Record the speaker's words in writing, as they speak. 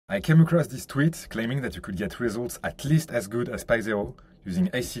I came across this tweet claiming that you could get results at least as good as Pi0 using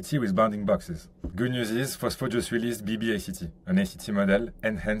ACT with bounding boxes. Good news is, Phospho just released BB-ACT, an ACT model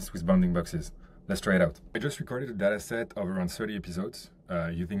enhanced with bounding boxes. Let's try it out. I just recorded a dataset of around 30 episodes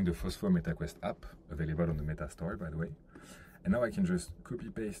using the Phospho MetaQuest app, available on the Meta Store, by the way. And now I can just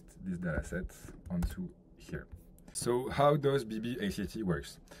copy-paste this dataset onto here. So how does BB-ACT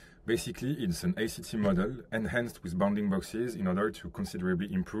works? Basically, it's an ACT model enhanced with bounding boxes in order to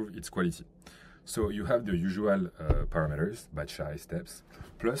considerably improve its quality. So you have the usual parameters, batch size, steps,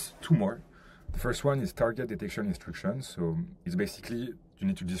 plus two more. The first one is target detection instructions. So it's basically, you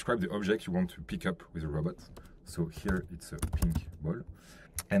need to describe the object you want to pick up with a robot. So here it's a pink ball.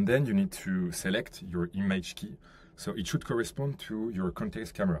 And then you need to select your image key. So it should correspond to your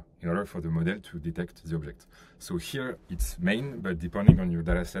context camera in order for the model to detect the object. So here it's main, but depending on your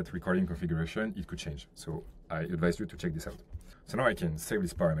dataset recording configuration, it could change. So I advise you to check this out. So now I can save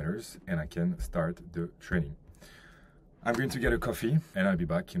these parameters and I can start the training. I'm going to get a coffee and I'll be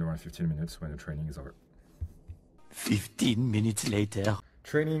back in around 15 minutes when the training is over. 15 minutes later.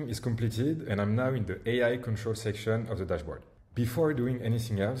 Training is completed and I'm now in the AI control section of the dashboard. Before doing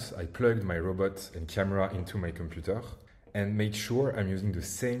anything else, I plugged my robot and camera into my computer and made sure I'm using the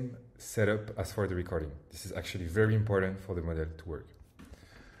same setup as for the recording. This is actually very important for the model to work.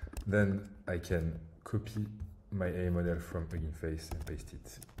 Then I can copy my AI model from Hugging Face and paste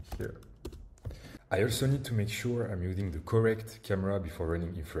it here. I also need to make sure I'm using the correct camera before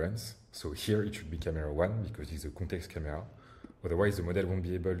running inference. So here it should be camera 1 because it's a context camera. Otherwise the model won't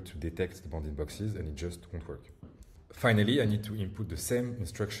be able to detect the bounding boxes and it just won't work. Finally, I need to input the same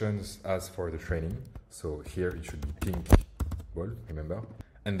instructions as for the training. So here it should be pink ball, remember?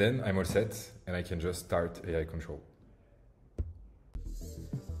 And then I'm all set and I can just start AI control.